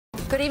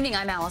Good evening,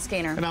 I'm Alice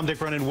Gaynor. And I'm Dick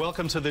Brennan.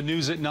 Welcome to the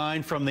news at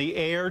 9. From the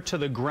air to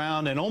the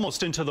ground and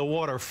almost into the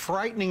water.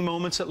 Frightening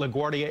moments at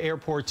LaGuardia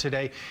Airport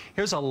today.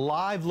 Here's a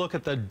live look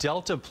at the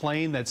Delta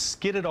plane that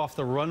skidded off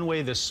the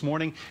runway this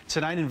morning.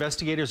 Tonight,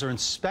 investigators are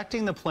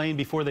inspecting the plane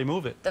before they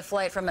move it. The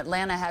flight from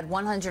Atlanta had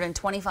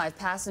 125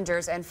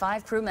 passengers and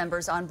 5 crew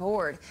members on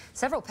board.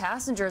 Several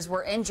passengers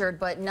were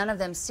injured, but none of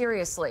them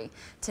seriously.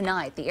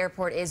 Tonight, the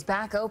airport is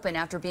back open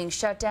after being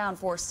shut down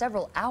for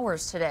several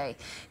hours today.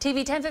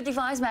 TV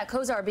 1055's Matt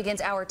Kozar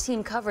begins our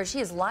team coverage. He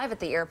is live at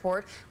the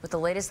airport with the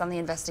latest on the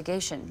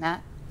investigation.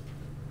 Matt?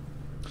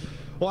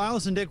 Well,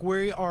 Alice and Dick,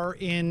 we are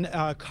in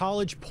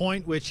College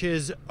Point, which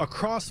is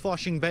across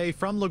Flushing Bay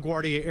from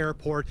LaGuardia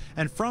Airport.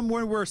 And from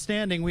where we're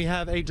standing, we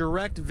have a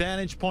direct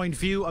vantage point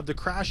view of the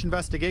crash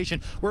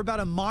investigation. We're about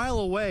a mile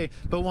away,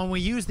 but when we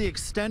use the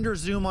extender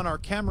zoom on our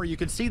camera, you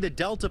can see the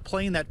Delta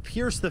plane that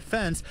pierced the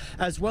fence,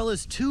 as well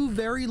as 2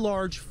 very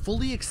large,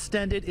 fully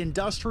extended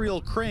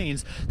industrial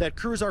cranes that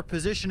crews are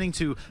positioning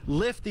to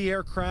lift the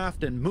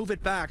aircraft and move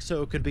it back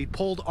so it could be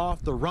pulled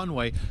off the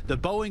runway. The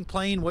Boeing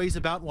plane weighs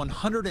about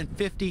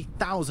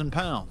 150,000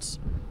 pounds.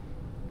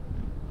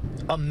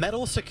 A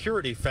metal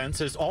security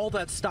fence is all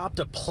that stopped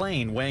a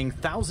plane weighing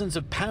thousands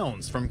of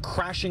pounds from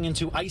crashing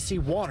into icy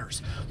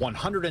waters.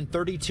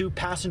 132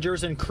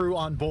 passengers and crew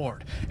on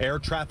board. Air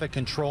traffic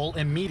control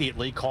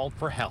immediately called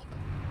for help.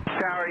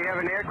 Tower, you have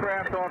an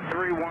aircraft off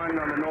 31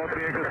 on the North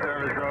Vehicle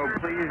Service Road.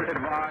 Please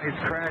advise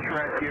crash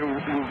rescue.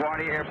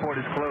 LaGuardia Airport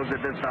is closed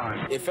at this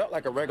time. It felt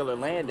like a regular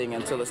landing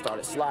until it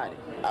started sliding.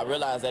 I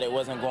realized that it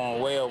wasn't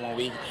going well when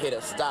we hit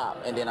a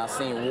stop, and then I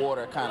seen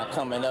water kind of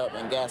coming up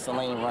and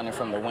gasoline running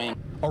from the wing.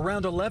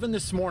 Around 11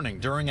 this morning,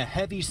 during a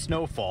heavy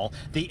snowfall,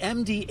 the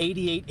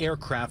MD-88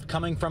 aircraft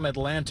coming from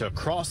Atlanta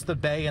crossed the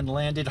bay and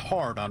landed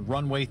hard on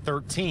runway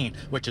 13,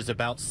 which is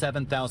about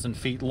 7,000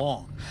 feet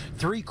long.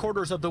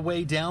 3/4 of the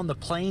way down, the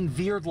plane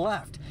veered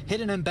left,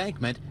 hit an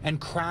embankment, and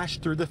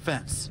crashed through the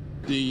fence.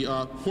 The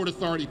Port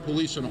Authority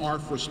police and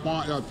ARF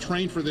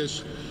trained for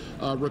this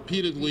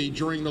repeatedly.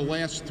 During the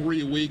last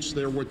 3 weeks,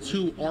 there were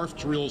 2 ARF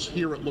drills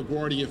here at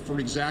LaGuardia for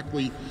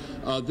exactly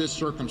this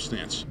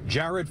circumstance.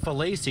 Jared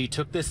Falacy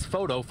took this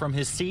photo from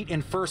his seat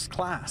in first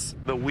class.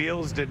 The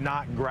wheels did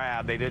not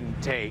grab, they didn't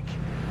take,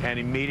 and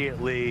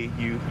immediately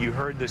you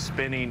heard the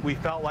spinning. We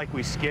felt like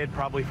we skid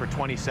probably for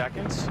 20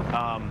 seconds.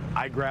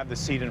 I grabbed the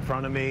seat in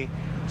front of me,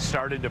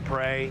 started to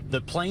pray. The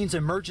plane's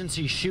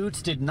emergency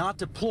chutes did not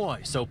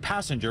deploy, so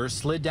passengers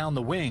slid down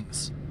the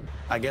wings.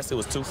 I guess it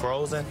was too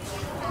frozen.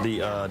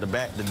 The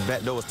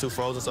back door was too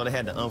frozen, so they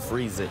had to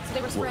unfreeze it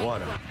with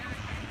water.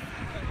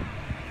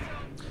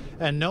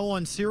 And no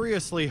one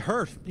seriously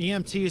hurt.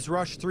 EMTs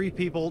rushed 3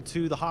 people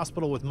to the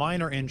hospital with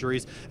minor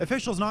injuries.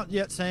 Officials not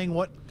yet saying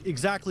what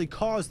exactly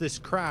caused this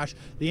crash.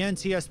 The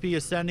NTSB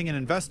is sending an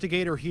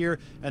investigator here,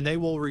 and they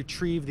will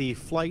retrieve the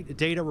flight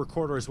data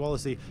recorder as well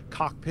as the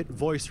cockpit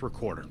voice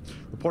recorder.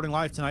 Reporting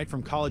live tonight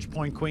from College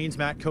Point, Queens,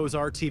 Matt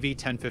Kozar, TV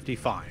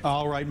 1055.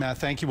 All right, Matt,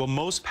 thank you. Well,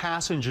 most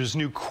passengers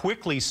knew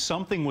quickly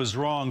something was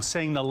wrong,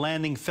 saying the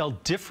landing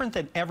felt different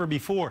than ever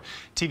before.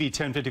 TV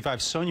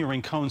 1055's Sonia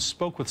Rincon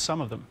spoke with some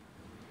of them.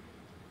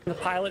 The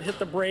pilot hit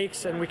the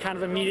brakes and we kind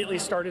of immediately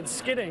started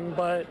skidding,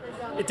 but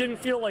it didn't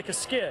feel like a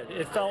skid.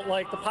 It felt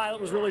like the pilot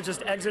was really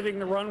just exiting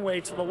the runway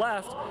to the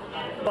left,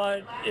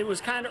 but it was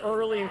kind of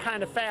early and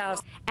kind of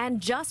fast. And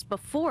just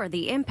before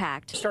the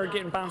impact, Started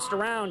getting bounced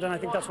around, and I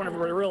think that's when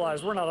everybody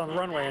realized we're not on the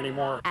runway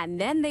anymore.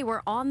 And then they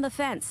were on the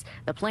fence.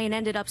 The plane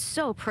ended up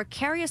so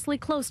precariously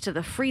close to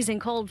the freezing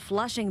cold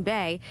Flushing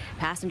Bay,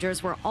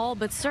 passengers were all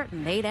but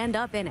certain they'd end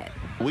up in it.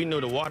 We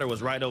knew the water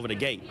was right over the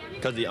gate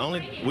because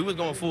we was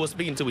going full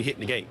speed until we hit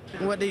the gate.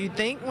 What do you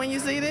think when you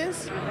see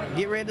this?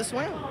 Get ready to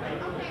swim.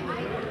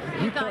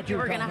 You thought you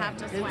were going to have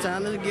to swim. It's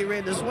time to get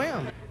ready to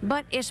swim.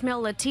 But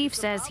Ishmael Latif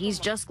says he's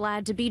just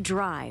glad to be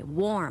dry,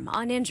 warm,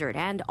 uninjured,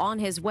 and on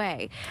his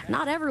way.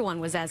 Not everyone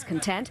was as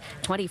content.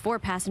 24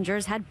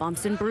 passengers had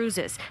bumps and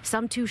bruises,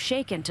 some too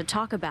shaken to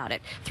talk about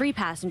it. 3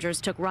 passengers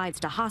took rides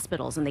to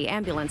hospitals in the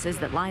ambulances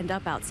that lined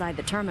up outside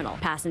the terminal.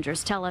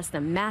 Passengers tell us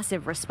the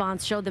massive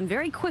response showed them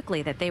very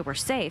quickly that they were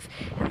safe,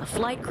 and the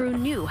flight crew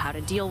knew how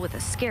to deal with a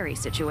scary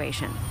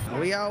situation.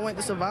 We all went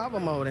to survival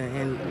mode,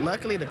 and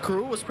luckily the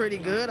crew was pretty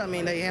good. I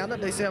mean, they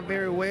handled themselves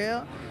very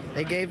well.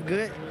 They gave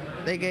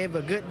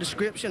a good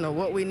description of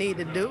what we need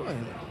to do.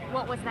 And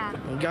what was that?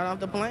 We got off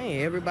the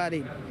plane.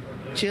 Everybody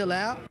chill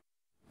out.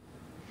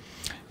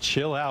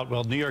 Chill out.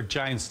 Well, New York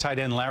Giants tight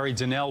end Larry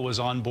Donnell was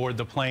on board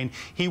the plane.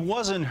 He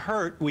wasn't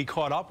hurt. We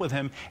caught up with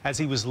him as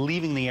he was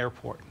leaving the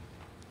airport.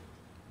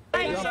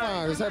 I'm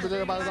fine. Just happy that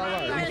everybody's all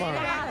right. I'm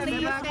fine.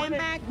 Please stand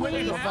back.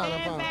 Please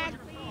stand back.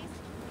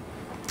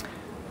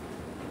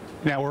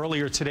 Now,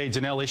 earlier today,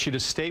 Donnell issued a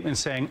statement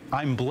saying,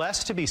 "I'm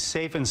blessed to be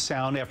safe and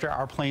sound after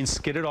our plane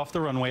skidded off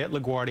the runway at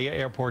LaGuardia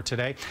Airport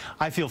today.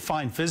 I feel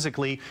fine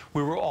physically.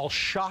 We were all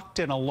shocked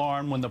and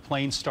alarmed when the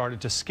plane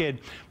started to skid.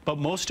 But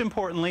most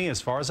importantly,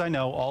 as far as I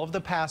know, all of the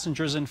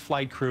passengers and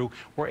flight crew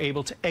were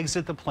able to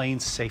exit the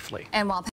plane safely." And while